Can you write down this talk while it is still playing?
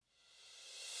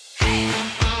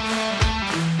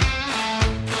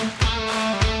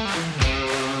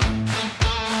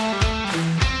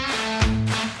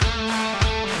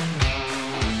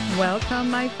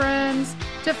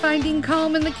to Finding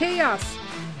Calm in the Chaos.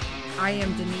 I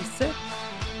am Denise Sith,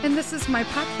 and this is my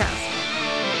podcast.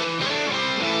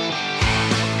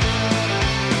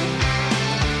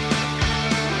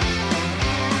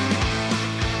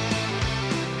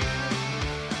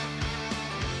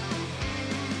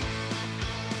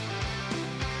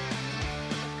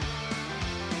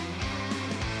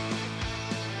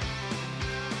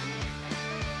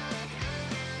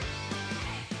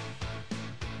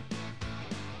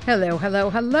 Hello, hello,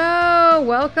 hello.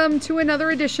 Welcome to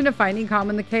another edition of Finding Calm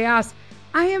in the Chaos.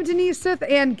 I am Denise Sith,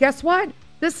 and guess what?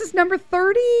 This is number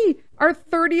 30, our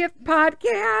 30th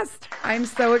podcast. I'm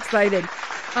so excited.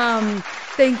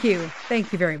 Thank you.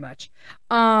 Thank you very much.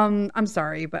 I'm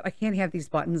sorry, but I can't have these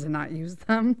buttons and not use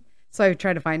them. So I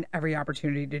try to find every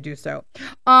opportunity to do so.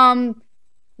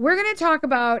 We're going to talk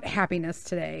about happiness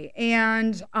today,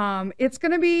 and it's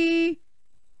going to be,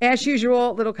 as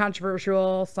usual, a little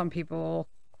controversial. Some people...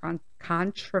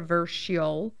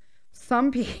 controversial.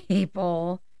 Some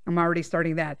people, I'm already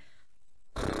starting that.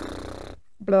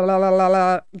 Blah, blah, blah, blah,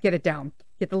 blah. Get it down.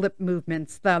 Get the lip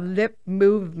movements. The lip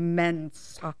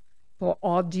movements for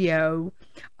audio.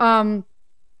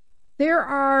 There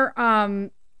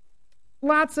are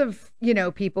lots of,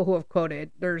 people who have quoted.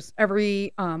 There's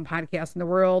every podcast in the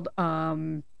world.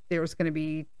 There's going to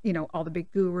be, all the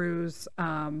big gurus.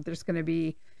 There's going to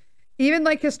be even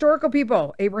like historical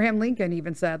people. Abraham Lincoln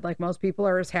even said, like, most people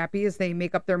are as happy as they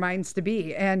make up their minds to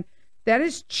be. And that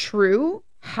is true.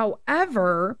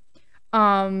 However,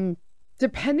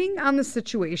 depending on the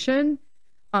situation,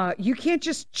 you can't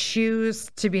just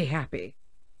choose to be happy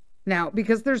now,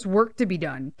 because there's work to be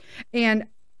done. And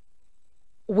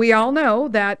we all know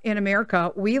that in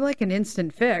America, we like an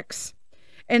instant fix.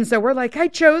 And so we're like, I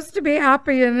chose to be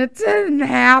happy and it didn't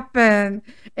happen.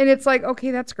 And it's like,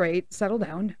 okay, that's great. Settle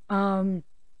down.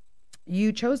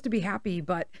 You chose to be happy,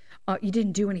 but you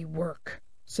didn't do any work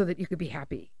so that you could be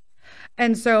happy.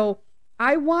 And so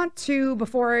I want to,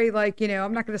 before I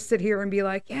I'm not going to sit here and be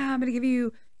like, yeah, I'm going to give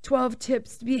you 12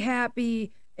 tips to be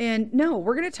happy. And no,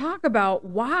 we're going to talk about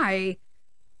why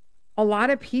a lot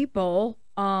of people,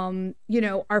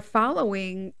 are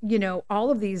following,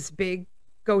 all of these big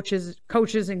coaches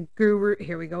and gurus.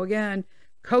 Here we go again.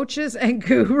 Coaches and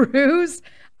gurus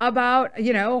about,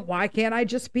 why can't I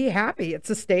just be happy?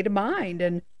 It's a state of mind.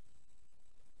 And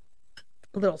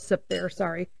a little sip there,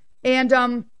 sorry.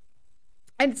 And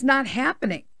it's not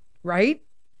happening, right?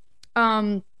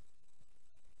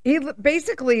 He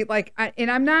basically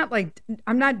I'm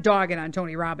not dogging on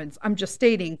Tony Robbins. I'm just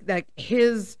stating that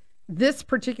this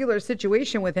particular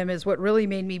situation with him is what really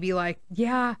made me be like,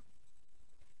 yeah,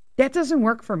 that doesn't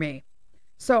work for me.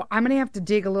 So I'm going to have to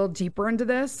dig a little deeper into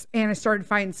this. And I started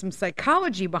finding some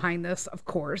psychology behind this, of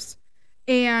course.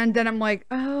 And then I'm like,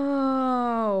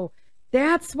 oh,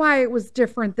 that's why it was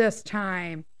different this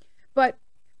time. But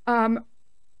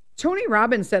Tony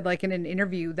Robbins said, in an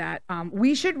interview, that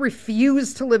we should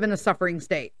refuse to live in a suffering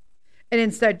state and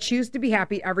instead choose to be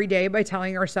happy every day by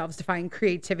telling ourselves to find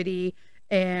creativity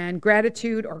and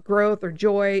gratitude or growth or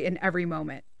joy in every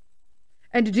moment.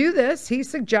 And to do this, he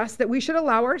suggests that we should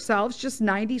allow ourselves just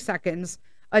 90 seconds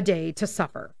a day to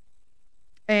suffer.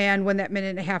 And when that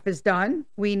minute and a half is done,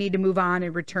 we need to move on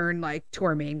and return to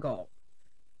our main goal,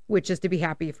 which is to be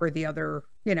happy for the other,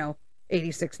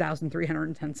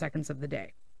 86,310 seconds of the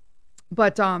day.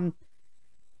 But,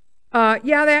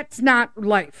 that's not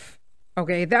life.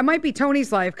 Okay. That might be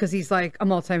Tony's life because he's a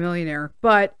multimillionaire,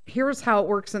 but here's how it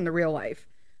works in the real life.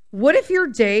 What if your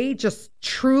day just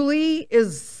truly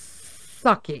is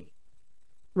sucky,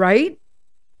 right?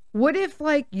 What if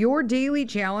your daily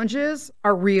challenges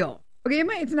are real? Okay,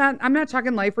 I'm not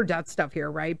talking life or death stuff here,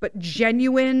 right? But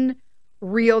genuine,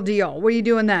 real deal. What are you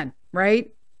doing then,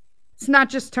 right? It's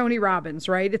not just Tony Robbins,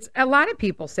 right? It's a lot of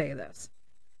people say this.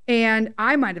 And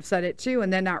I might have said it too,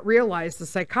 and then not realize the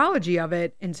psychology of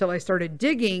it until I started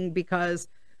digging, because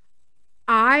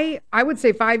I would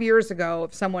say 5 years ago,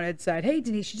 if someone had said, hey,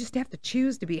 Denise, you just have to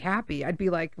choose to be happy, I'd be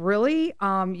like, really?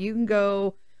 You can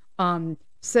go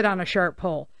sit on a sharp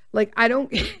pole. I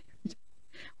don't,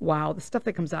 wow, the stuff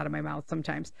that comes out of my mouth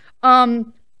sometimes, that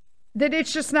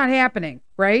it's just not happening,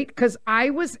 right? Because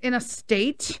I was in a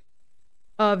state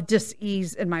of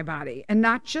dis-ease in my body, and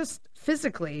not just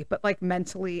physically, but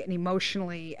mentally and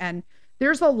emotionally. And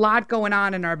there's a lot going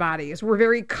on in our bodies. We're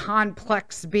very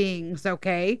complex beings,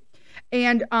 okay?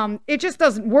 And it just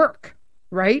doesn't work,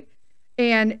 right?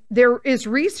 And there is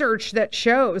research that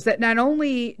shows that not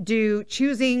only do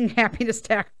choosing happiness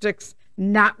tactics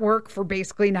not work for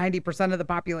basically 90% of the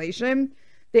population,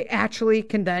 they actually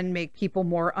can then make people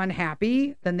more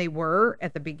unhappy than they were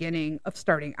at the beginning of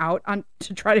starting out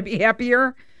to try to be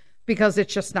happier. because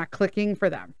it's just not clicking for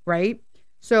them, right?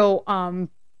 So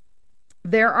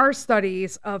there are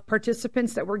studies of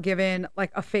participants that were given like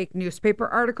a fake newspaper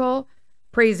article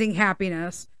praising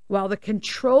happiness, while the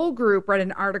control group read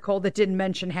an article that didn't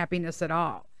mention happiness at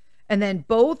all. And then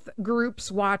both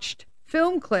groups watched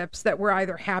film clips that were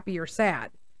either happy or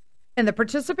sad. And the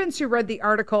participants who read the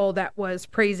article that was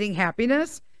praising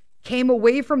happiness came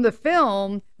away from the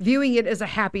film viewing it as a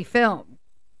happy film,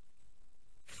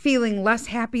 feeling less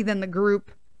happy than the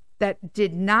group that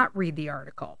did not read the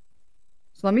article.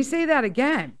 So let me say that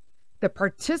again. The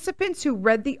participants who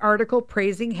read the article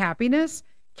praising happiness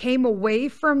came away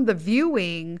from the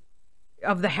viewing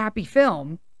of the happy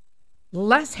film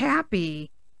less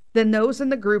happy than those in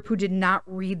the group who did not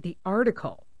read the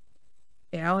article.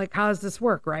 You know, like, how does this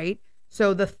work, right?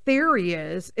 So the theory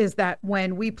is that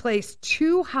when we place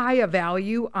too high a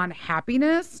value on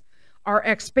happiness,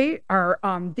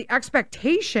 the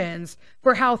expectations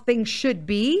for how things should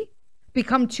be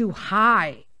become too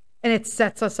high, and it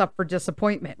sets us up for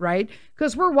disappointment, right?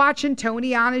 Because we're watching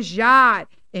Tony on his yacht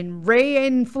and Ray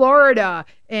in Florida,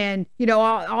 and you know,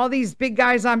 all these big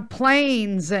guys on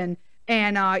planes, and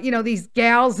you know, these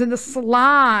gals in the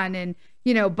salon, and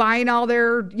you know, buying all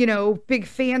their, you know, big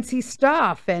fancy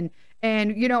stuff, and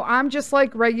you know, I'm just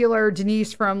like regular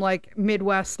Denise from like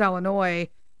Midwest Illinois,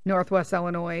 Northwest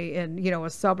Illinois, and you know, a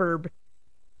suburb,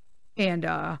 and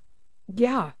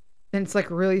yeah, and it's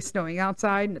like really snowing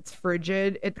outside, and it's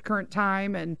frigid at the current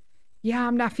time, and yeah,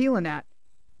 I'm not feeling that.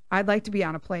 I'd like to be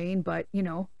on a plane, but you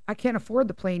know, I can't afford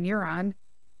the plane you're on.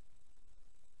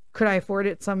 Could I afford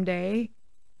it someday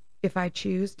if I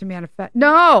choose to manifest?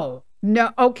 No,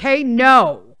 okay,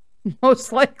 no.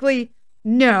 Most likely,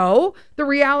 no. The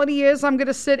reality is I'm going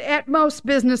to sit at most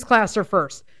business class or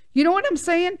first. You know what I'm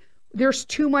saying? There's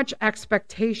too much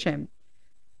expectation.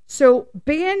 So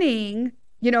banning,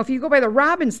 you know, if you go by the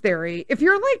Robbins theory, if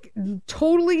you're like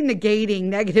totally negating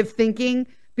negative thinking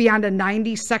beyond a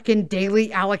 90-second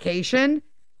daily allocation,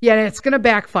 yeah, it's going to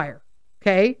backfire.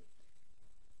 Okay.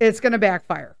 It's going to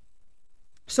backfire.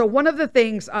 So one of the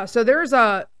things, so there's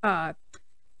a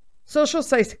social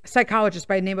psychologist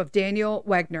by the name of Daniel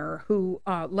Wegner who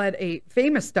led a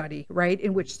famous study, right,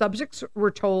 in which subjects were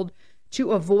told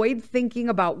to avoid thinking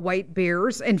about white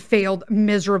bears and failed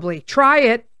miserably. Try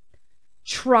it.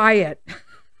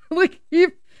 Like,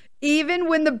 even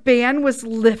when the ban was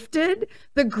lifted,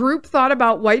 the group thought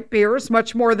about white bears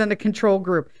much more than the control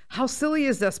group. How silly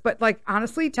is this? But like,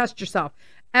 honestly, test yourself.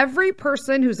 Every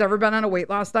person who's ever been on a weight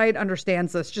loss diet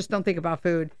understands this. Just don't think about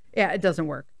food. Yeah, it doesn't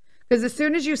work. Because as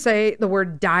soon as you say the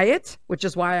word diet, which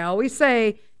is why I always say,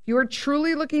 if you are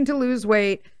truly looking to lose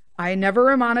weight, I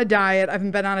never am on a diet. I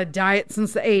haven't been on a diet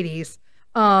since the 80s.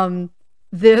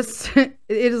 It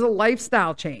is a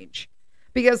lifestyle change,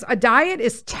 because a diet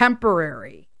is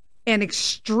temporary and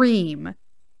extreme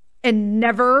and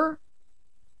never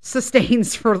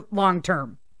sustains for long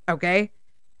term. Okay.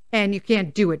 And you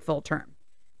can't do it full term.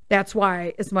 That's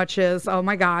why, as much as, oh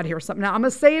my God, here's something. Now I'm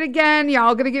going to say it again.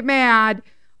 Y'all going to get mad.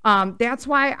 That's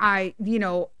why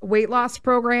weight loss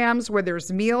programs where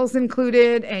there's meals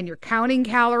included and you're counting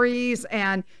calories.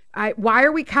 And why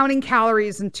are we counting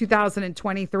calories in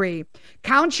 2023?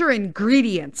 Count your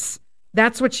ingredients.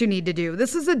 That's what you need to do.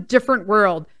 This is a different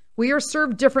world. We are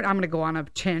served different. I'm going to go on a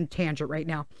tangent right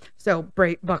now. So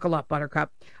buckle up,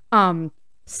 Buttercup.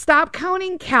 Stop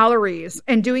counting calories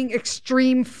and doing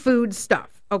extreme food stuff.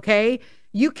 Okay.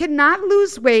 You cannot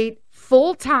lose weight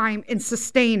full time and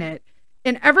sustain it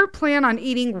and ever plan on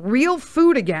eating real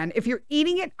food again if you're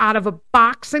eating it out of a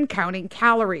box and counting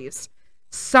calories.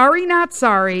 Sorry, not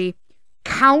sorry.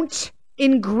 Count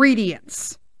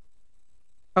ingredients.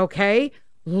 Okay?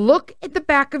 Look at the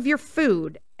back of your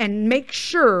food and make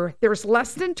sure there's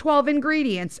less than 12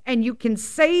 ingredients and you can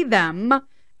say them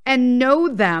and know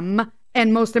them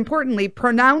and, most importantly,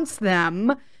 pronounce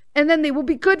them, and then they will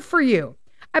be good for you.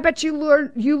 I bet you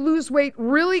lose weight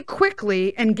really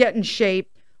quickly and get in shape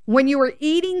when you are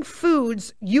eating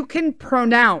foods you can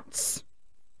pronounce.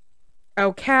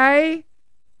 Okay?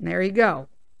 There you go.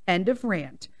 End of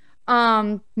rant.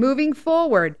 Moving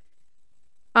forward.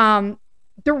 The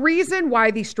reason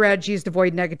why these strategies to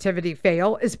avoid negativity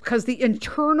fail is because the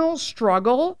internal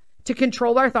struggle to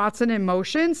control our thoughts and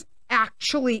emotions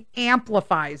actually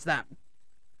amplifies them.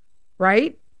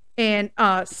 Right? And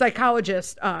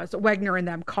psychologists, Wegner and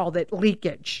them, called it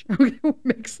leakage.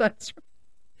 Makes sense.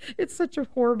 It's such a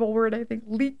horrible word, I think,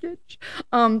 leakage,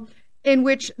 in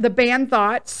which the banned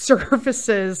thought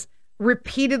surfaces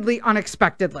repeatedly,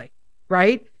 unexpectedly,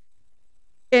 right?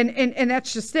 And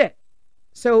that's just it.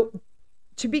 So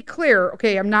to be clear,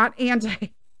 okay, I'm not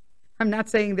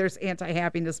saying there's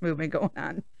anti-happiness movement going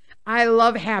on. I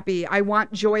love happy. I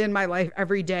want joy in my life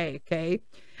every day. Okay.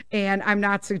 And I'm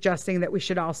not suggesting that we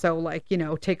should also, like,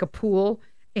 take a pool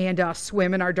and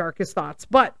swim in our darkest thoughts.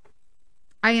 But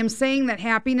I am saying that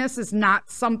happiness is not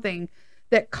something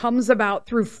that comes about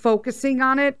through focusing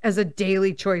on it as a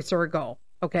daily choice or a goal.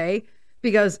 Okay.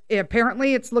 Because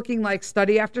apparently it's looking like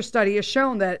study after study has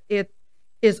shown that it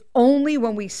is only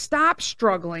when we stop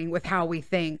struggling with how we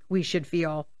think we should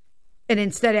feel and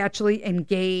instead actually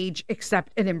engage,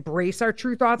 accept, and embrace our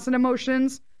true thoughts and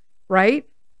emotions, right?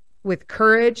 With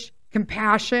courage,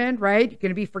 compassion, right? You're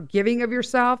going to be forgiving of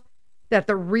yourself, that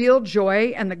the real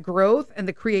joy and the growth and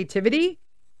the creativity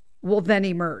will then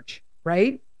emerge,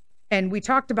 right? And we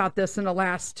talked about this in the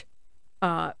last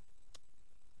podcast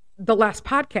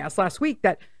last week,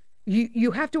 that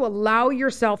you have to allow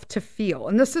yourself to feel.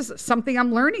 And this is something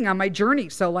I'm learning on my journey.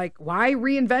 So, like, why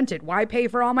reinvent it? Why pay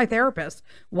for all my therapists?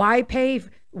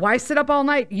 Why sit up all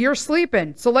night? You're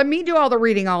sleeping. So let me do all the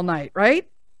reading all night, right?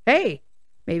 Hey,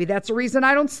 maybe that's the reason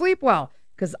I don't sleep well,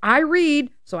 because I read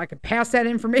so I can pass that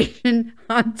information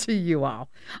on to you all.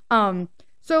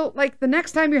 So, like, the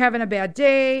next time you're having a bad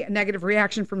day, a negative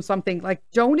reaction from something, like,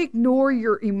 don't ignore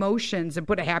your emotions and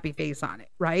put a happy face on it,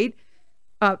 right?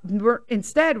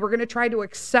 Instead, we're going to try to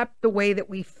accept the way that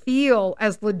we feel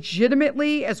as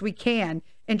legitimately as we can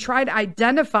and try to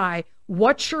identify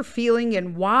what you're feeling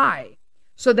and why,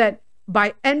 so that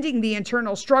by ending the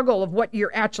internal struggle of what you're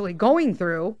actually going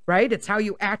through, right? It's how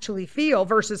you actually feel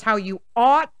versus how you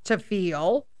ought to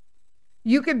feel.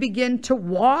 You can begin to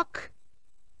walk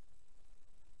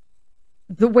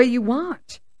the way you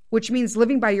want, which means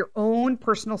living by your own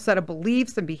personal set of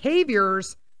beliefs and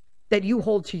behaviors that you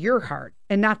hold to your heart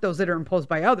and not those that are imposed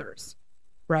by others,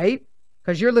 right?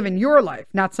 Because you're living your life,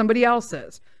 not somebody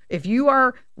else's. If you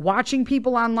are watching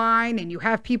people online and you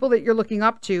have people that you're looking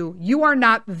up to, you are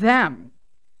not them.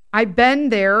 I've been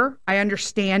there. I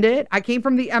understand it. I came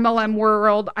from the MLM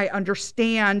world. I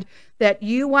understand that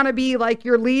you want to be like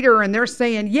your leader and they're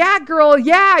saying, yeah, girl,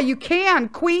 yeah, you can,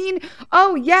 queen.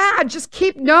 Oh, yeah, just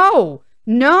no,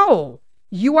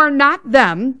 you are not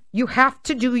them. You have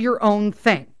to do your own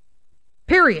thing.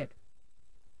 Period.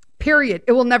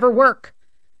 It will never work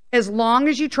as long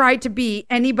as you try to be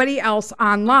anybody else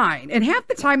online. And half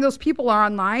the time those people are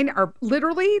online are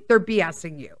literally, they're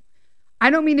BSing you. I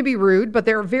don't mean to be rude, but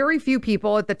there are very few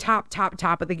people at the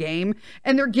top of the game.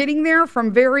 And they're getting there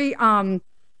from very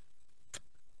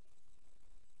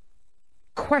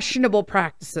questionable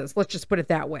practices. Let's just put it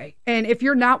that way. And if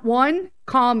you're not one,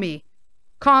 call me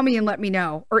and let me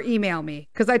know, or email me.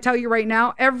 Because I tell you right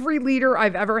now, every leader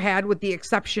I've ever had, with the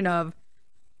exception of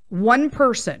one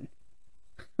person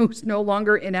who's no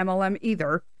longer in MLM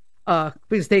either,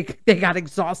 because they got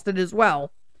exhausted as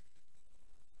well,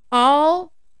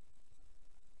 all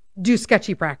do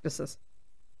sketchy practices.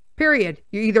 Period.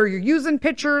 You're using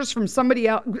pictures from somebody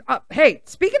else. Hey,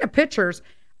 speaking of pictures,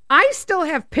 I still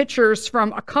have pictures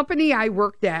from a company I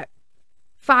worked at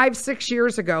 5-6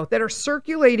 years ago that are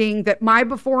circulating that my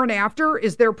before and after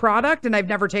is their product, and I've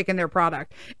never taken their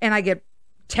product. And I get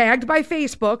tagged by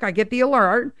Facebook. I get the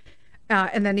alert.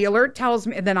 And then the alert tells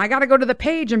me, and then I got to go to the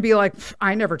page and be like,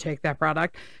 I never take that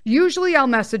product. Usually I'll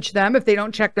message them if they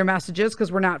don't check their messages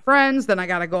because we're not friends. Then I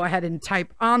got to go ahead and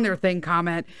type on their thing,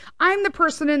 comment, I'm the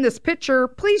person in this picture.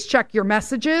 Please check your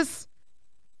messages.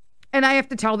 And I have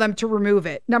to tell them to remove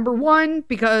it. Number one,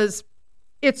 because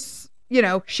it's,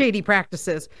 shady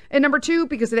practices. And number two,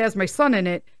 because it has my son in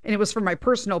it and it was from my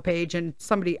personal page and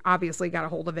somebody obviously got a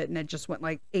hold of it and it just went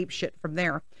like ape shit from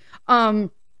there.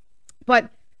 But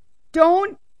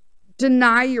don't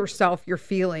deny yourself your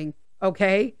feeling,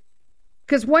 okay?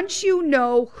 Because once you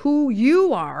know who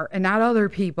you are and not other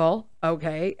people,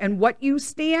 okay, and what you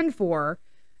stand for,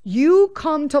 you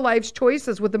come to life's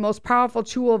choices with the most powerful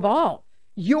tool of all,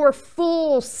 your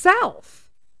full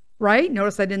self, right?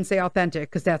 Notice I didn't say authentic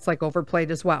because that's like overplayed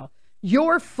as well.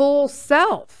 Your full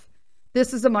self.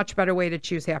 This is a much better way to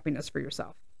choose happiness for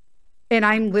yourself. And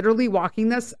I'm literally walking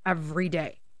this every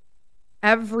day.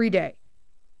 Every day.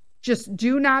 Just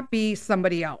do not be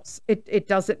somebody else. It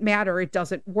doesn't matter. It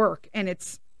doesn't work. And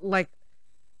it's like,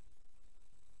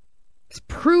 it's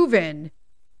proven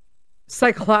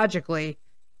psychologically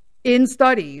in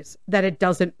studies that it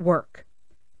doesn't work.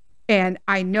 And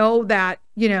I know that,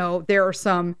 there are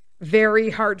some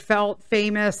very heartfelt,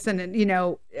 famous, and,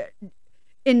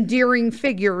 endearing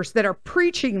figures that are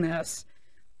preaching this.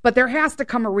 But there has to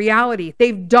come a reality.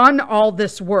 They've done all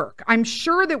this work. I'm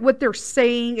sure that what they're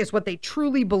saying is what they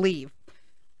truly believe.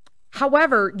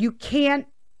 However,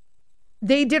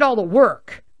 they did all the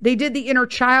work. They did the inner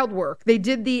child work. They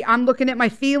did the I'm looking at my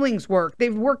feelings work.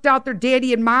 They've worked out their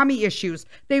daddy and mommy issues.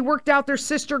 They worked out their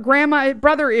sister, grandma,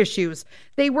 brother issues.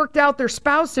 They worked out their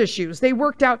spouse issues. They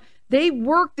worked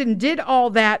and did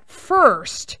all that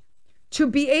first to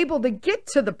be able to get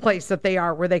to the place that they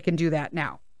are where they can do that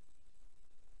now.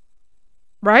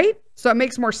 Right? So it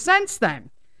makes more sense then.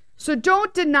 So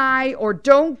don't deny or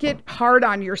don't get hard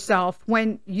on yourself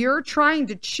when you're trying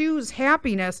to choose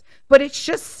happiness, but it's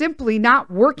just simply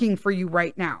not working for you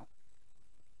right now.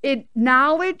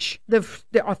 Acknowledge the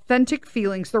authentic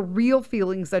feelings, the real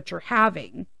feelings that you're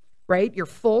having, right? Your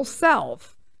full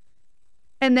self.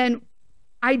 And then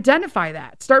identify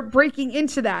that. Start breaking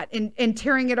into that and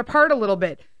tearing it apart a little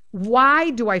bit.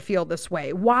 Why do I feel this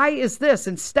way? Why is this?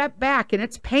 And step back. And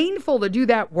it's painful to do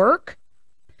that work,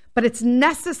 but it's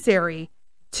necessary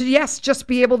to, yes, just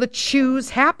be able to choose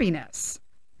happiness.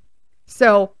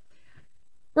 So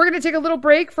we're going to take a little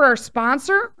break for our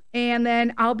sponsor, and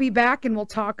then I'll be back and we'll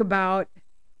talk about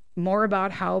more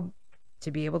about how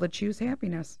to be able to choose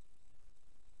happiness.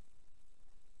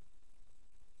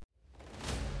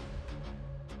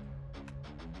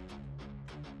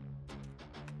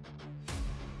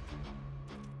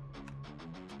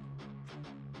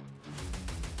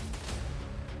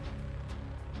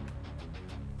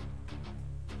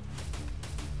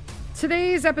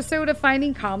 Today's episode of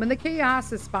Finding Calm in the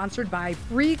Chaos is sponsored by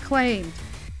Reclaimed.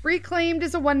 Reclaimed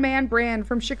is a one-man brand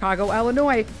from Chicago,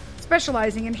 Illinois,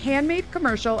 specializing in handmade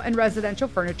commercial and residential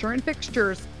furniture and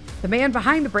fixtures. The man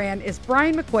behind the brand is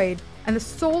Brian McQuaid, and the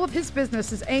soul of his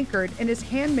business is anchored in his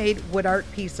handmade wood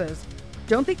art pieces.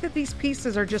 Don't think that these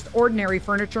pieces are just ordinary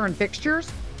furniture and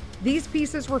fixtures. These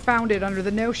pieces were founded under the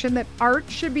notion that art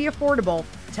should be affordable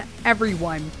to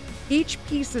everyone. Each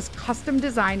piece is custom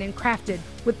designed and crafted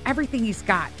with everything he's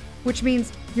got, which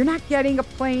means you're not getting a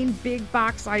plain big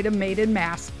box item made in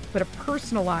mass, but a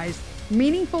personalized,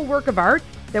 meaningful work of art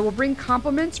that will bring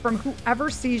compliments from whoever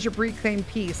sees your Reclaimed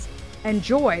piece and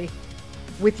joy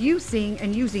with you seeing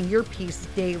and using your piece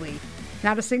daily.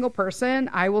 Not a single person,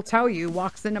 I will tell you,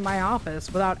 walks into my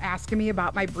office without asking me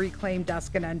about my Reclaimed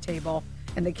desk and end table.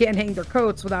 And they can't hang their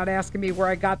coats without asking me where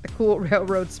I got the cool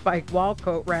railroad spike wall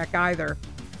coat rack either.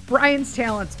 Brian's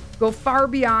talents go far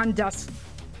beyond desk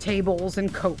tables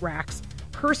and coat racks.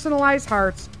 Personalized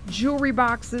hearts, jewelry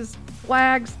boxes,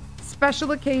 flags,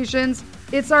 special occasions.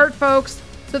 It's art, folks,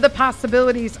 so the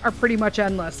possibilities are pretty much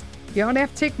endless. You don't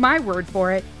have to take my word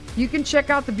for it. You can check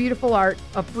out the beautiful art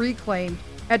of Reclaimed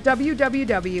at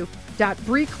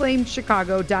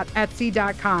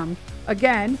www.reclaimedchicago.etsy.com.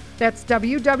 Again, that's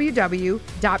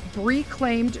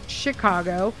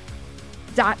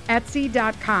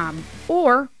www.reclaimedchicago.etsy.com.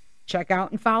 Or check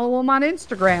out and follow them on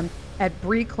Instagram at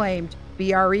Reclaimed,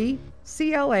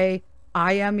 BRECLAIMED.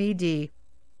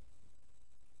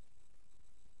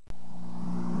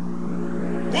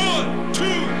 1, 2,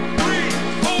 3,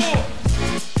 4.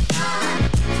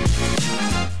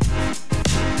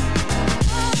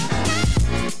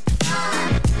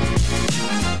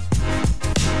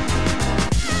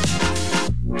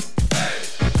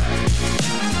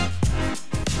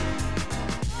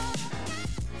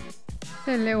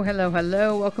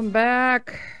 Hello. Welcome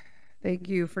back. Thank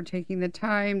you for taking the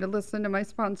time to listen to my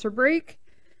sponsor break.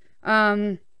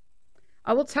 I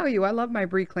will tell you, I love my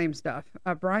Reclaim stuff.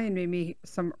 Brian made me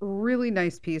some really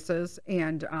nice pieces,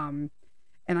 and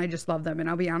I just love them. And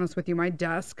I'll be honest with you, my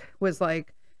desk was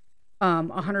like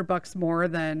 $100 more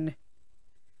than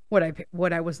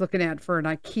what I was looking at for an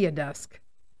IKEA desk.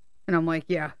 And I'm like,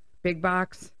 yeah, big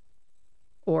box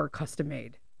or custom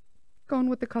made. Going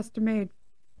with the custom made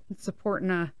and supporting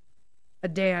a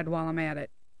dad while I'm at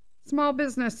it. Small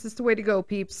business is the way to go,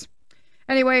 peeps.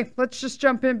 Anyway, let's just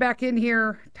jump back in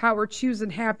here. How we're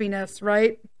choosing happiness,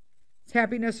 right? Is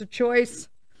happiness a choice?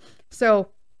 So,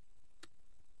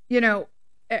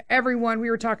 everyone, we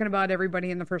were talking about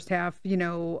everybody in the first half,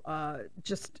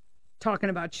 just talking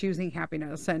about choosing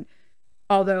happiness. And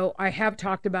although I have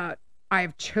talked about, I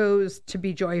have chose to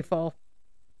be joyful,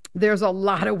 there's a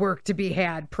lot of work to be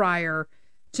had prior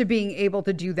to being able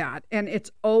to do that. And it's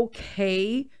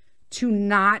okay to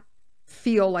not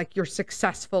feel like you're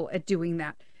successful at doing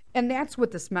that. And that's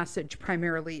what this message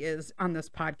primarily is on this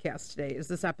podcast today, is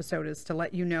this episode is to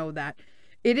let you know that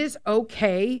it is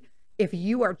okay if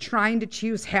you are trying to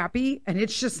choose happy and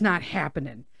it's just not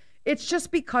happening. It's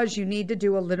just because you need to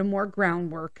do a little more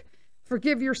groundwork.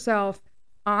 Forgive yourself,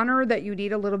 honor that you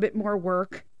need a little bit more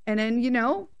work, and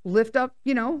then, lift up,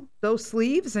 those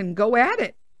sleeves and go at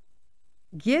it.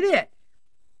 Get it.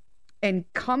 And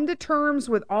come to terms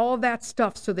with all of that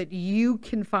stuff so that you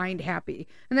can find happy.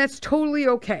 And that's totally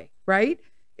okay, right?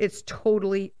 It's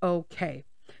totally okay.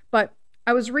 But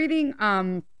I was reading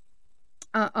a,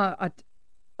 a,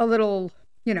 a little,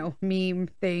 meme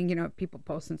thing, people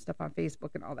posting stuff on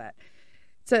Facebook and all that.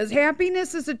 It says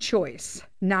happiness is a choice,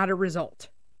 not a result,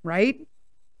 right?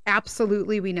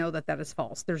 Absolutely, we know that that is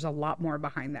false. There's a lot more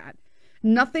behind that.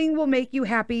 Nothing will make you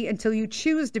happy until you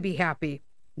choose to be happy.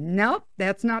 Nope,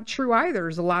 that's not true either.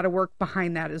 There's a lot of work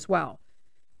behind that as well.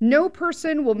 No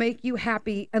person will make you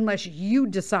happy unless you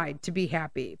decide to be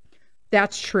happy.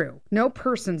 That's true. No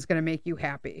person's going to make you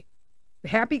happy.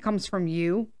 Happy comes from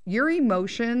you. Your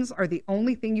emotions are the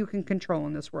only thing you can control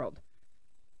in this world.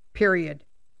 Period.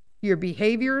 Your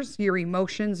behaviors, your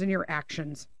emotions, and your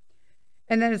actions.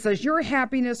 And then it says your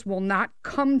happiness will not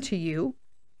come to you.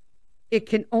 It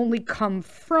can only come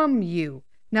from you.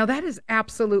 Now that is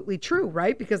absolutely true,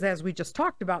 right? Because as we just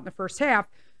talked about in the first half,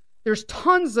 there's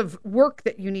tons of work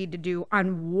that you need to do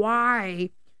on why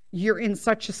you're in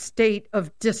such a state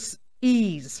of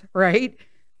dis-ease, right?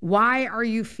 Why are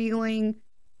you feeling,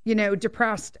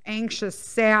 depressed, anxious,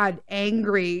 sad,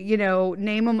 angry,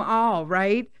 name them all,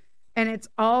 right? And it's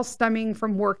all stemming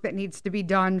from work that needs to be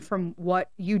done from what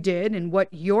you did and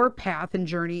what your path and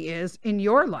journey is in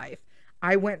your life.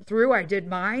 I did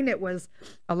mine. It was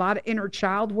a lot of inner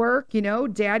child work,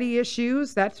 daddy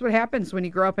issues. That's what happens when you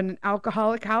grow up in an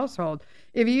alcoholic household.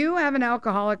 If you have an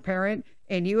alcoholic parent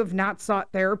and you have not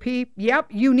sought therapy, yep,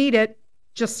 you need it.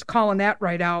 Just calling that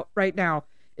right out right now.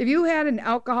 If you had an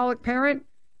alcoholic parent,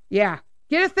 yeah,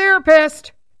 get a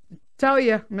therapist. Tell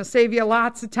you, I'm going to save you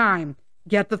lots of time.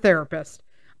 Get the therapist.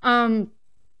 And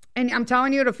I'm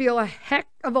telling you, it'll feel a heck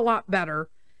of a lot better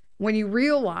when you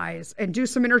realize, and do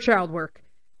some inner child work,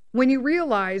 when you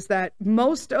realize that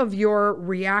most of your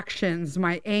reactions,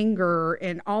 my anger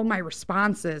and all my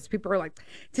responses, people are like,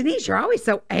 Denise, you're always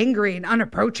so angry and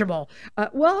unapproachable.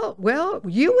 Well,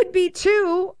 you would be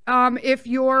too if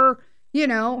your,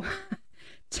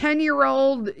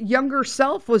 10-year-old younger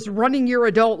self was running your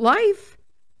adult life.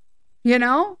 You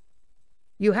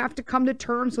have to come to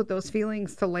terms with those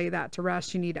feelings to lay that to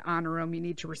rest. You need to honor them. You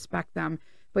need to respect them.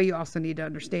 But you also need to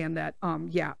understand that,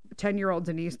 10-year-old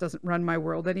Denise doesn't run my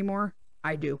world anymore.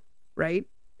 I do, right?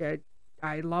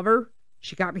 I love her.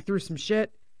 She got me through some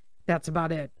shit. That's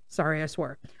about it. Sorry, I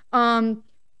swear.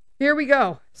 Here we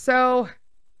go. So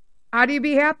how do you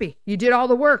be happy? You did all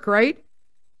the work, right?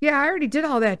 Yeah, I already did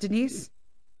all that, Denise.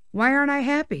 Why aren't I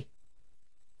happy?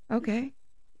 Okay.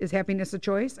 Is happiness a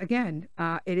choice? Again,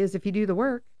 it is if you do the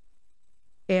work.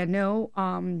 And no,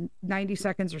 90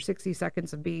 seconds or 60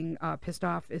 seconds of being pissed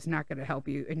off is not going to help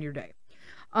you in your day.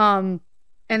 And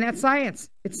that's science.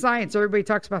 It's science. Everybody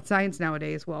talks about science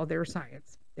nowadays. Well, there's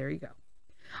science. There you go.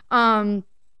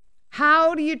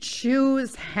 How do you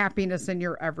choose happiness in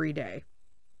your everyday?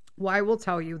 Well, I will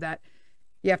tell you that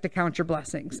you have to count your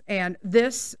blessings. And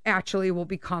this actually will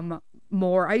become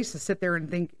more. I used to sit there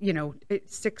and think,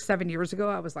 6-7 years ago,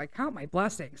 I was like, count my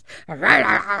blessings. I'd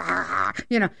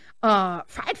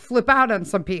flip out on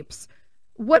some peeps.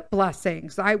 What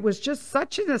blessings? I was just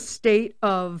such in a state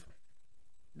of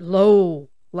low,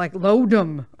 like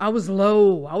lowdom. I was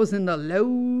low. I was in the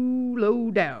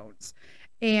low downs.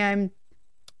 And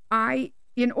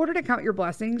in order to count your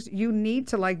blessings, you need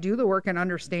to do the work and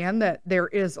understand that there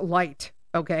is light.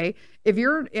 Okay.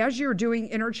 As you're doing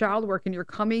inner child work and you're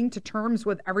coming to terms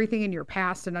with everything in your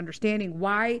past and understanding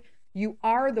why you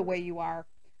are the way you are,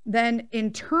 then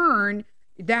in turn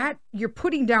that you're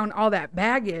putting down all that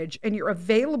baggage and you're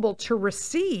available to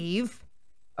receive,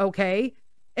 okay,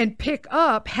 and pick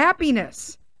up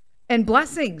happiness and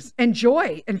blessings and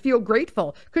joy and feel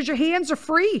grateful because your hands are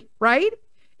free, right?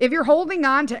 If you're holding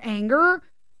on to anger,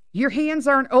 your hands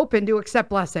aren't open to accept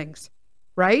blessings,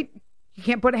 right? You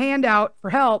can't put a hand out for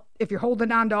help if you're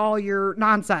holding on to all your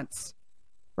nonsense,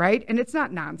 right? And it's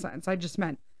not nonsense. I just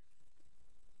meant,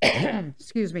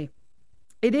 excuse me.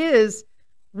 It is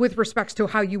with respects to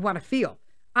how you want to feel.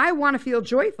 I want to feel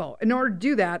joyful. In order to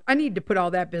do that, I need to put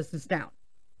all that business down.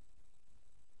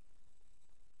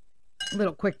 A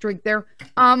little quick drink there.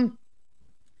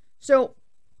 So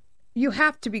you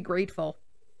have to be grateful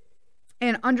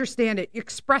and understand it.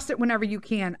 Express it whenever you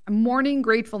can. Morning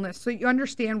gratefulness, so you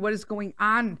understand what is going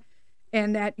on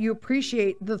and that you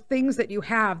appreciate the things that you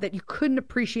have that you couldn't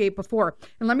appreciate before.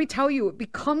 And let me tell you, it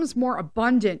becomes more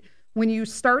abundant when you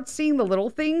start seeing the little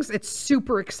things. It's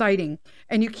super exciting.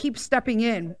 And you keep stepping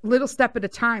in, little step at a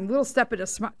time,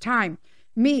 time.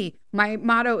 My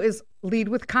motto is lead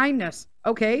with kindness.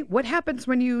 Okay, what happens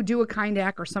when you do a kind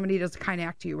act or somebody does a kind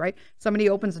act to you, right? Somebody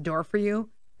opens the door for you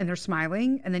and they're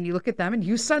smiling, and then you look at them and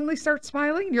you suddenly start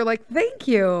smiling and you're like, thank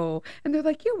you. And they're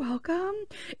like, you're welcome.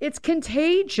 It's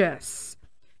contagious.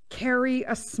 Carry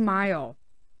a smile.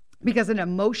 because an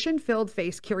emotion-filled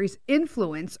face carries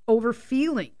influence over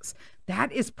feelings.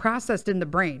 That is processed in the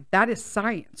brain. That is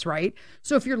science, right?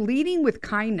 So if you're leading with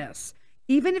kindness,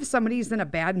 even if somebody's in a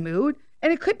bad mood,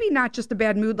 and it could be not just a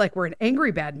bad mood like we're in an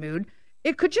angry bad mood,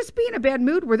 it could just be in a bad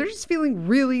mood where they're just feeling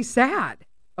really sad,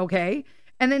 okay?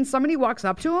 And then somebody walks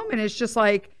up to them and it's just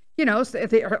like,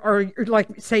 or like,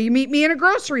 say you meet me in a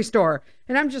grocery store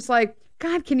and I'm just like,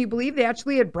 God, can you believe they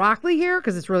actually had broccoli here?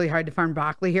 Because it's really hard to find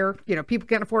broccoli here. People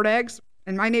can't afford eggs.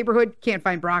 In my neighborhood, can't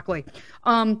find broccoli.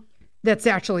 That's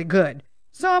actually good.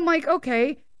 So I'm like,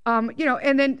 okay,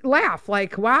 and then laugh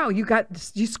like, wow, you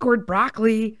scored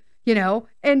broccoli,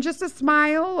 and just a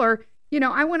smile. Or,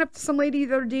 I went up to some lady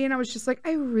the other day and I was just like,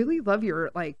 I really love your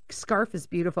like scarf is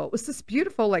beautiful. It was this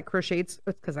beautiful like crocheted,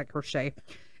 because I crochet.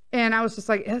 And I was just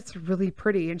like, it's really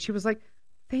pretty. And she was like,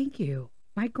 thank you.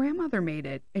 My grandmother made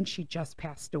it and she just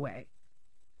passed away.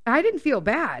 I didn't feel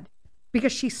bad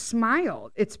because she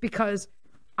smiled. It's because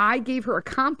I gave her a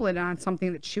compliment on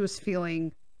something that she was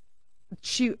feeling,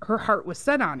 her heart was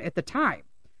set on at the time.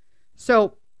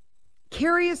 So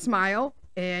carry a smile.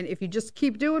 And if you just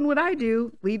keep doing what I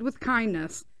do, lead with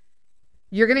kindness,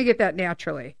 you're going to get that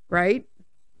naturally, right?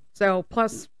 So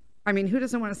plus, I mean, who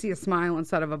doesn't want to see a smile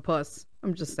instead of a puss?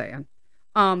 I'm just saying.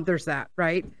 There's that,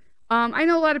 right? I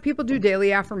know a lot of people do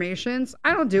daily affirmations.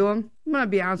 I don't do them. I'm going to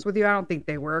be honest with you. I don't think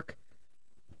they work.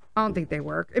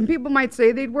 And people might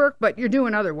say they'd work, but you're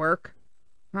doing other work.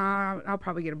 I'll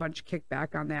probably get a bunch of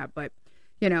kickback on that. But,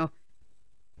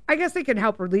 I guess they can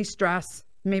help release stress,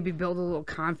 maybe build a little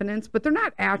confidence, but they're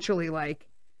not actually like,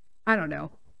 I don't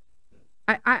know.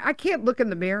 I can't look in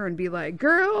the mirror and be like,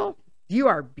 girl, you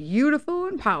are beautiful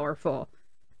and powerful.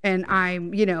 And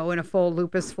I'm, in a full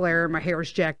lupus flare. My hair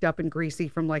is jacked up and greasy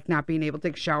from like not being able to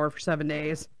take a shower for 7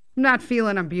 days. I'm not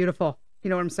feeling I'm beautiful. You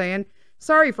know what I'm saying?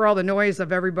 Sorry for all the noise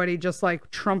of everybody just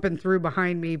like trumping through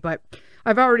behind me, but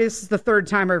this is the third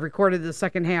time I've recorded the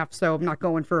second half, so I'm not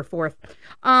going for a fourth.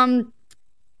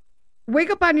 Wake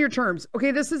up on your terms. Okay,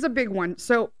 this is a big one.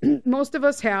 So most of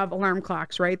us have alarm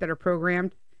clocks, right, that are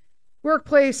programmed.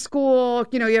 Workplace, school,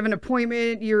 you have an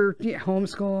appointment, you're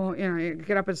homeschool, you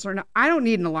get up at a certain. I don't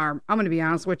need an alarm. I'm going to be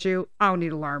honest with you. I don't need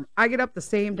an alarm. I get up the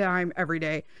same time every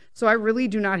day. So I really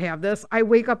do not have this. I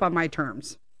wake up on my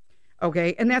terms.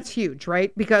 Okay. And that's huge,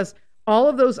 right? Because all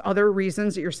of those other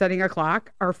reasons that you're setting a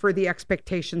clock are for the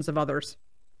expectations of others.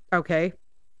 Okay.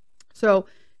 So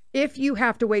if you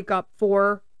have to wake up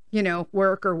for,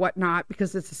 work or whatnot,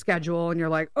 because it's a schedule and you're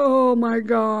like, oh my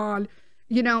God,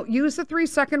 use the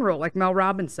 3-second rule, like Mel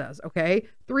Robbins says, okay?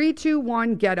 3, 2,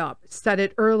 1, get up. Set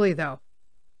it early, though.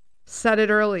 Set it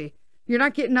early. You're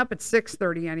not getting up at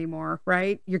 6:30 anymore,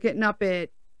 right? You're getting up at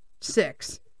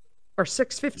 6 or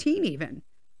 6:15 even.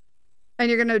 And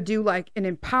you're going to do like an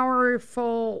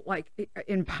empowerful,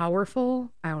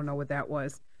 I don't know what that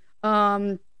was.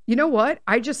 You know what?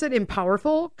 I just said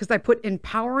empowerful because I put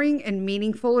empowering and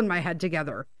meaningful in my head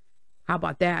together. How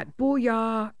about that?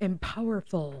 Booyah,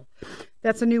 empowerful.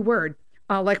 That's a new word,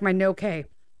 like my no K.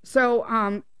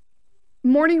 So,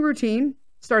 morning routine,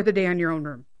 start the day on your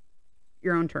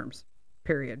own terms,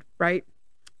 period, right?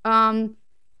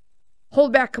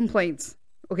 Hold back complaints.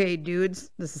 Okay, dudes,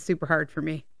 this is super hard for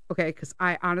me, okay? Because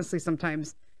I honestly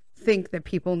sometimes think that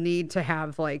people need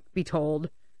to be told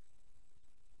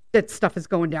that stuff is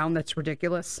going down that's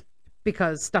ridiculous.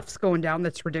 Because stuff's going down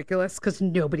that's ridiculous because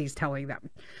nobody's telling them.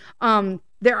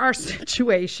 There are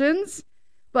situations,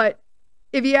 but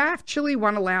if you actually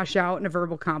want to lash out in a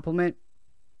verbal compliment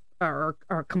or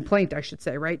complaint, I should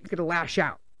say, right? You're going to lash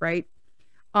out, right?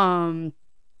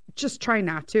 Just try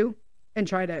not to and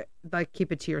try to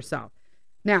keep it to yourself.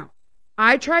 Now,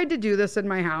 I tried to do this in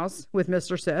my house with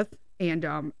Mr. Sith, and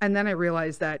then I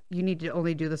realized that you need to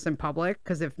only do this in public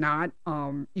because if not,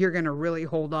 you're going to really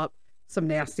hold up some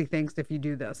nasty things if you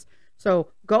do this. So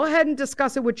go ahead and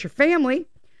discuss it with your family.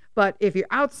 But if you're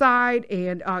outside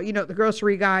and, the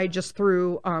grocery guy just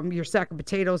threw your sack of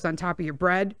potatoes on top of your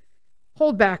bread,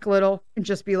 hold back a little and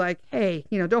just be like, hey,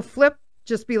 don't flip.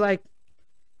 Just be like,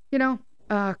 can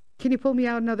you pull me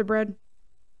out another bread?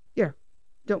 Yeah.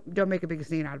 Don't make a big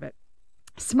scene out of it.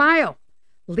 Smile.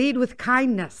 Lead with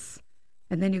kindness.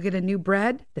 And then you get a new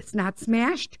bread that's not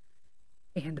smashed.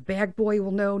 And the bag boy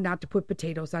will know not to put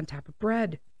potatoes on top of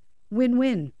bread.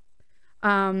 Win-win.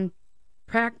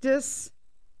 Practice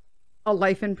a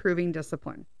life-improving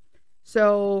discipline.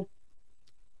 So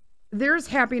there's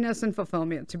happiness and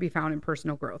fulfillment to be found in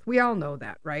personal growth. We all know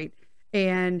that, right?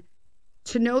 And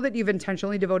to know that you've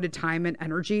intentionally devoted time and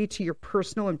energy to your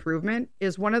personal improvement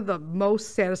is one of the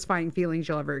most satisfying feelings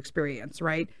you'll ever experience,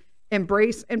 right?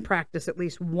 Embrace and practice at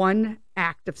least one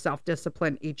act of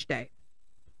self-discipline each day.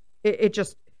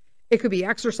 It could be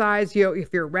exercise,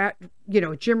 if you're a rat,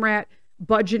 gym rat,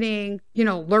 budgeting,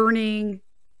 learning,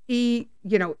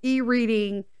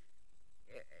 e-reading,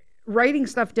 writing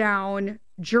stuff down,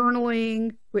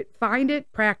 journaling. Find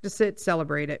it, practice it,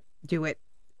 celebrate it, do it,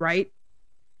 right?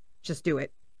 Just do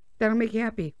it. That'll make you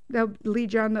happy. That'll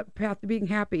lead you on the path to being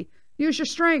happy. Use your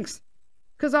strengths,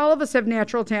 because all of us have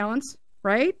natural talents,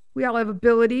 right? We all have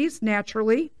abilities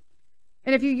naturally.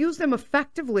 And if you use them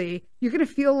effectively, you're going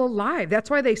to feel alive. That's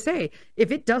why they say,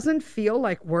 if it doesn't feel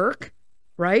like work,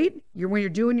 right? When you're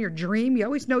doing your dream, you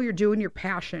always know you're doing your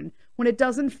passion when it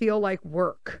doesn't feel like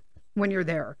work when you're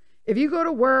there. If you go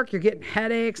to work, you're getting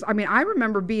headaches. I mean, I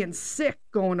remember being sick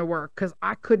going to work because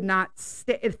I could not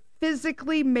stay. It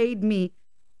physically made me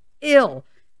ill.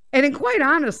 And then quite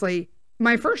honestly,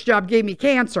 my first job gave me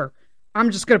cancer.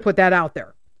 I'm just going to put that out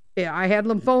there. Yeah, I had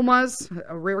lymphomas,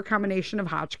 a rare combination of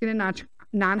Hodgkin and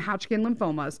non-Hodgkin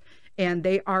lymphomas, and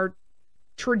they are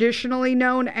traditionally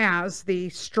known as the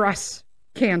stress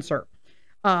cancer.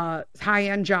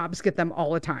 High-end jobs get them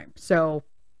all the time. So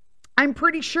I'm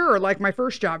pretty sure, like my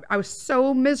first job, I was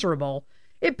so miserable.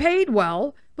 It paid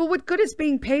well, but what good is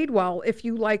being paid well if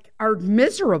you are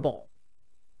miserable,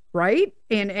 right?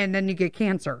 And then you get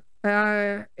cancer.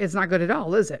 It's not good at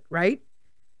all, is it? Right?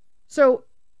 So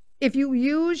if you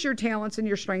use your talents and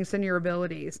your strengths and your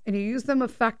abilities and you use them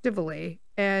effectively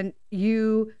and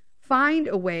you find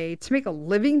a way to make a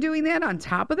living doing that on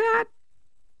top of that,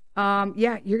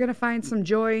 you're going to find some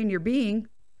joy in your being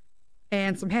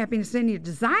and some happiness in your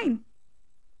design.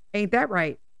 Ain't that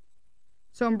right?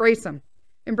 So embrace them.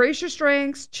 Embrace your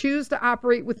strengths. Choose to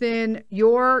operate within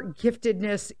your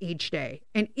giftedness each day.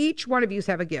 And each one of you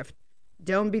have a gift.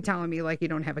 Don't be telling me like you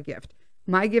don't have a gift.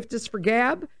 My gift is for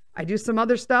gab. I do some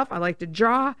other stuff. I like to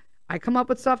draw. I come up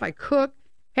with stuff. I cook.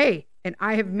 Hey, and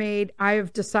I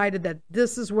have decided that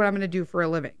this is what I'm going to do for a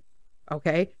living.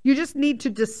 Okay? You just need to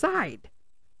decide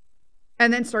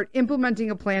and then start implementing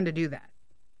a plan to do that.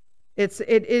 It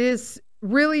is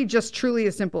really just truly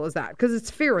as simple as that, because it's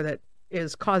fear that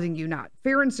is causing you not.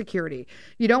 Fear and insecurity.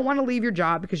 You don't want to leave your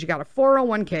job because you got a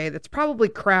 401k that's probably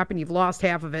crap and you've lost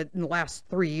half of it in the last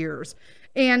 3 years.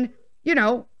 And,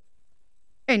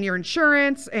 and your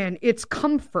insurance, and it's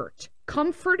comfort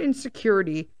and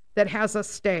security that has us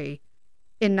stay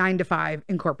in 9 to 5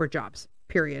 in corporate jobs,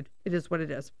 period. It is what it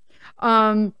is.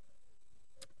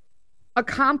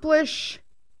 Accomplish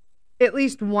at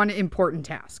least one important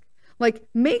task.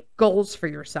 Make goals for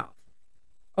yourself.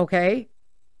 Okay?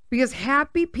 Because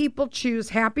happy people choose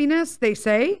happiness, they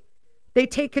say. They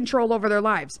take control over their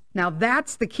lives. Now,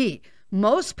 that's the key.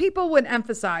 Most people would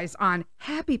emphasize on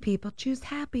happy people choose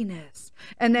happiness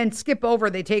and then skip over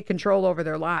they take control over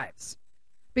their lives.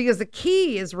 Because the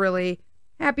key is really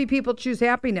happy people choose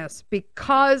happiness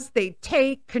because they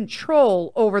take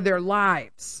control over their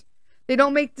lives. They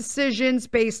don't make decisions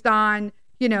based on,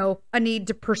 a need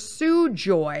to pursue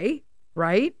joy,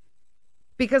 right?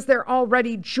 Because they're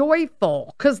already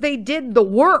joyful because they did the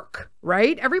work,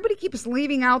 right? Everybody keeps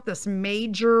leaving out this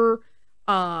major,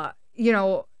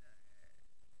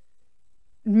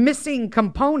 missing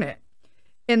component,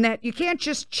 in that you can't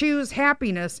just choose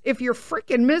happiness if you're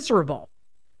freaking miserable.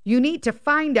 You need to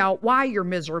find out why you're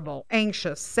miserable,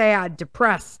 anxious, sad,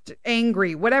 depressed,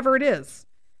 angry, whatever it is.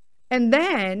 And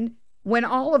then when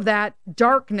all of that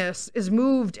darkness is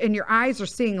moved and your eyes are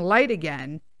seeing light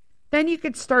again, then you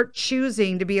could start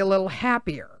choosing to be a little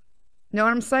happier. Know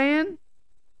what I'm saying?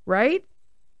 Right?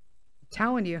 I'm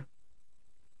telling you,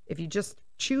 if you just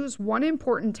choose one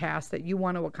important task that you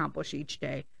want to accomplish each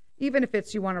day, even if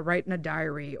it's you want to write in a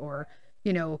diary, or,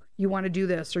 you want to do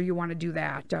this or you want to do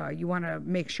that. You want to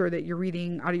make sure that you're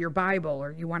reading out of your Bible,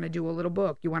 or you want to do a little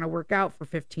book. You want to work out for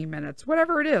 15 minutes,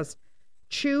 whatever it is.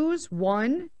 Choose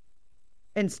one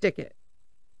and stick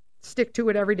to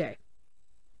it every day.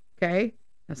 Okay?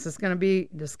 This is going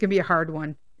to be a hard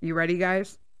one. You ready,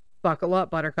 guys? Buckle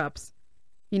up, buttercups.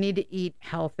 You need to eat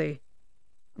healthy.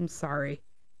 I'm sorry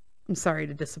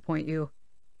to disappoint you.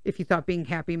 If you thought being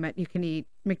happy meant you can eat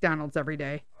McDonald's every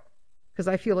day, because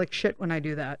I feel like shit when I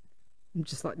do that. I'm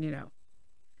just letting you know.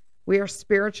 We are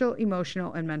spiritual,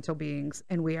 emotional, and mental beings,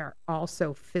 and we are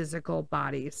also physical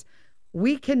bodies.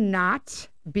 We cannot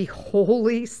be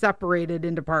wholly separated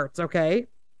into parts, okay?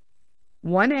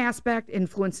 One aspect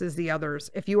influences the others.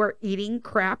 If you are eating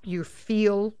crap, you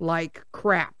feel like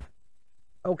crap,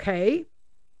 okay?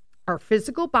 Our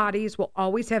physical bodies will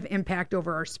always have impact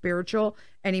over our spiritual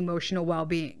and emotional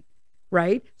well-being,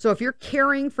 right? So if you're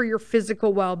caring for your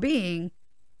physical well-being,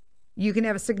 you can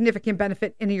have a significant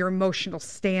benefit in your emotional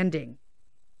standing.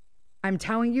 I'm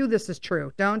telling you, this is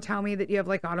true. Don't tell me that you have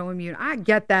autoimmune. I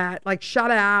get that.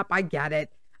 Shut up. I get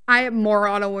it. I have more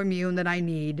autoimmune than I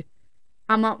need.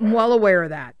 I'm well aware of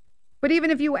that. But even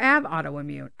if you have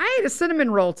autoimmune, I ate a cinnamon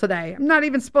roll today. I'm not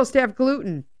even supposed to have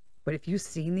gluten. But if you've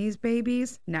seen these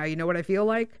babies, now you know what I feel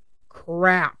like?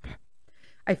 Crap.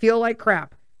 I feel like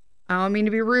crap. I don't mean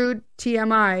to be rude,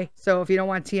 TMI. So if you don't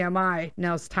want TMI,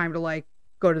 now it's time to like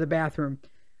go to the bathroom.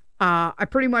 I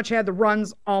pretty much had the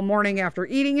runs all morning after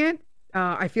eating it.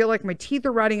 I feel like my teeth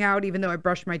are rotting out, even though I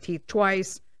brushed my teeth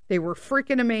twice. They were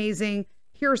freaking amazing.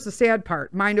 Here's the sad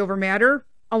part. Mind over matter.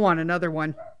 I want another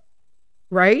one.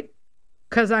 Right?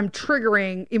 Because I'm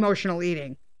triggering emotional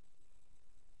eating.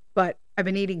 But I've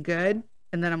been eating good.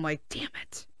 And then I'm like, damn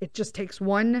it. It just takes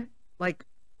one, like,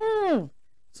 So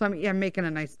I'm making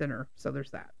a nice dinner. So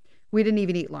there's that. We didn't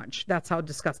even eat lunch. That's how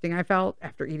disgusting I felt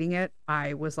after eating it.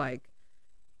 I was like,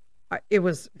 it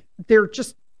was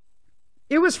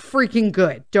freaking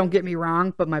good. Don't get me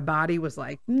wrong. But my body was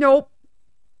like, nope,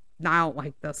 I don't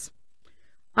like this.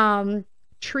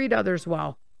 Treat others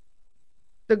well.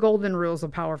 The golden rules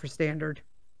of power for standard,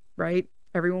 right?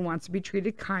 Everyone wants to be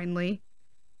treated kindly.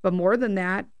 But more than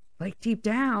that, like deep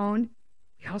down,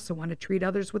 we also want to treat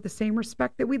others with the same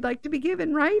respect that we'd like to be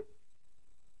given, right?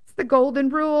 It's the golden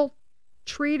rule.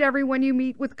 Treat everyone you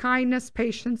meet with kindness,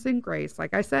 patience, and grace.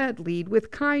 Like I said, lead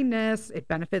with kindness. It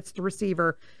benefits the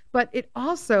receiver, but it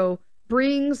also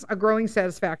brings a growing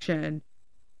satisfaction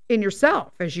in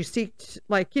yourself as you seek,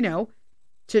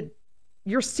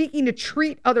 you're seeking to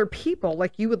treat other people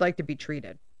like you would like to be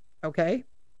treated. Okay.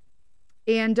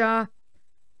 And,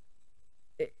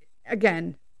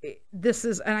 again, this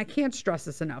is, and I can't stress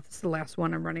this enough. This is the last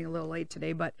one. I'm running a little late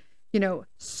today, but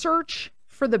search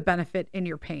for the benefit in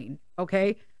your pain.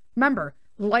 Okay. Remember,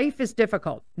 life is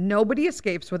difficult. Nobody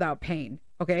escapes without pain.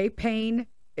 Okay. Pain,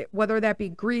 whether that be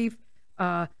grief,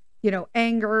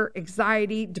 anger,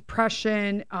 anxiety,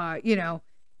 depression,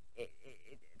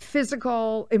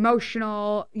 physical,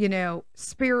 emotional,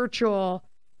 spiritual.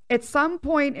 At some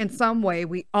point in some way,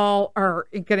 we all are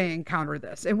going to encounter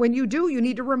this. And when you do, you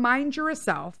need to remind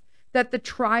yourself that the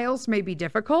trials may be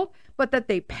difficult, but that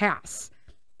they pass.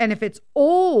 And if it's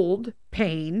old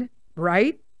pain,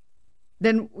 right,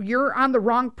 then you're on the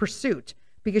wrong pursuit,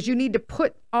 because you need to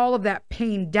put all of that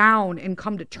pain down and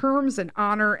come to terms and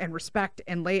honor and respect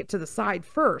and lay it to the side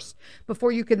first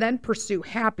before you can then pursue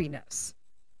happiness,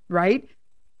 right?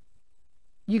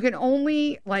 You can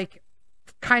only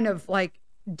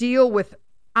deal with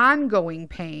ongoing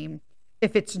pain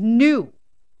if it's new,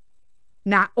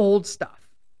 not old stuff.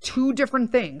 Two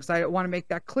different things. I want to make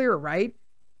that clear, right?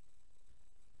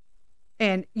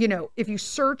 And, if you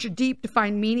search deep to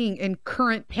find meaning in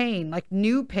current pain, like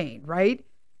new pain, right?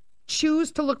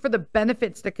 Choose to look for the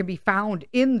benefits that can be found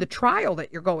in the trial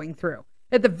that you're going through.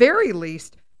 At the very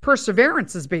least,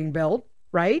 perseverance is being built,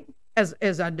 right? As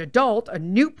an adult, a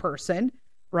new person,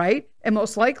 right? And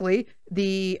most likely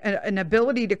an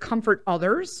ability to comfort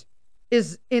others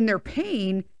is in their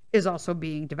pain is also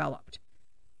being developed,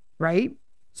 right?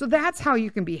 So that's how you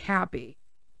can be happy.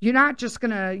 You're not just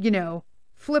going to,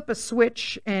 flip a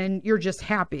switch and you're just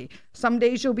happy. Some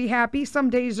days you'll be happy.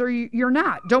 Some days you're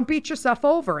not. Don't beat yourself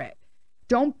over it.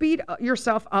 Don't beat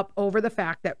yourself up over the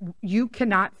fact that you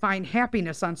cannot find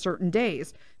happiness on certain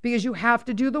days, because you have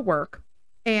to do the work.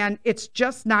 And it's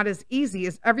just not as easy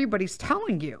as everybody's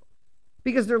telling you,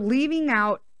 because they're leaving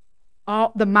out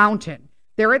all the mountain.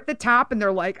 They're at the top and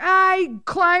they're like, I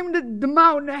climbed the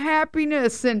mountain of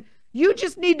happiness, and you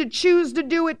just need to choose to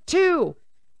do it too.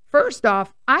 First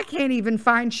off, I can't even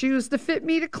find shoes to fit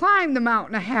me to climb the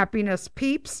mountain of happiness,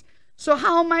 peeps. So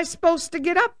how am I supposed to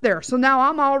get up there? So now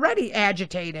I'm already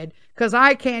agitated because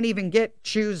I can't even get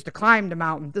shoes to climb the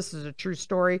mountain. This is a true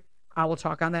story. I will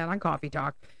talk on that on Coffee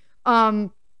Talk.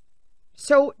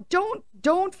 So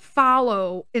don't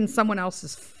follow in someone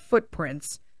else's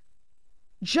footprints.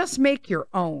 Just make your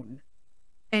own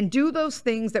and do those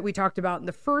things that we talked about in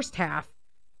the first half,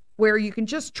 where you can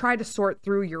just try to sort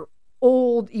through your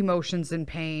old emotions and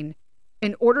pain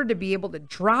in order to be able to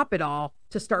drop it all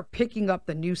to start picking up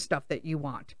the new stuff that you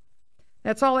want.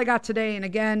 That's all I got today. And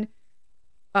again,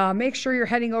 make sure you're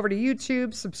heading over to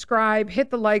YouTube, subscribe,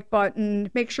 hit the like button.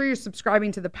 Make sure you're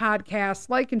subscribing to the podcast,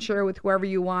 like and share with whoever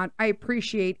you want. I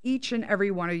appreciate each and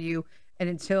every one of you. And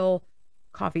until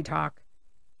Coffee Talk,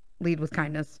 lead with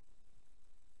kindness.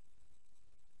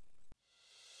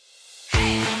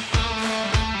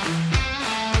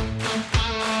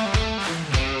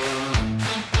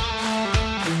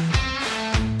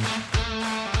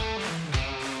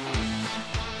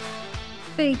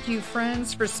 Thank you,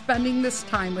 friends, for spending this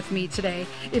time with me today.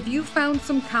 If you found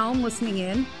some calm listening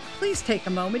in, please take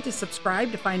a moment to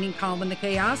subscribe to Finding Calm in the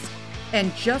Chaos.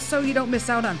 And just so you don't miss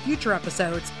out on future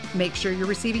episodes, make sure you're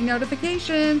receiving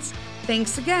notifications.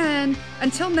 Thanks again.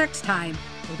 Until next time,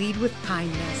 lead with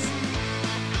kindness.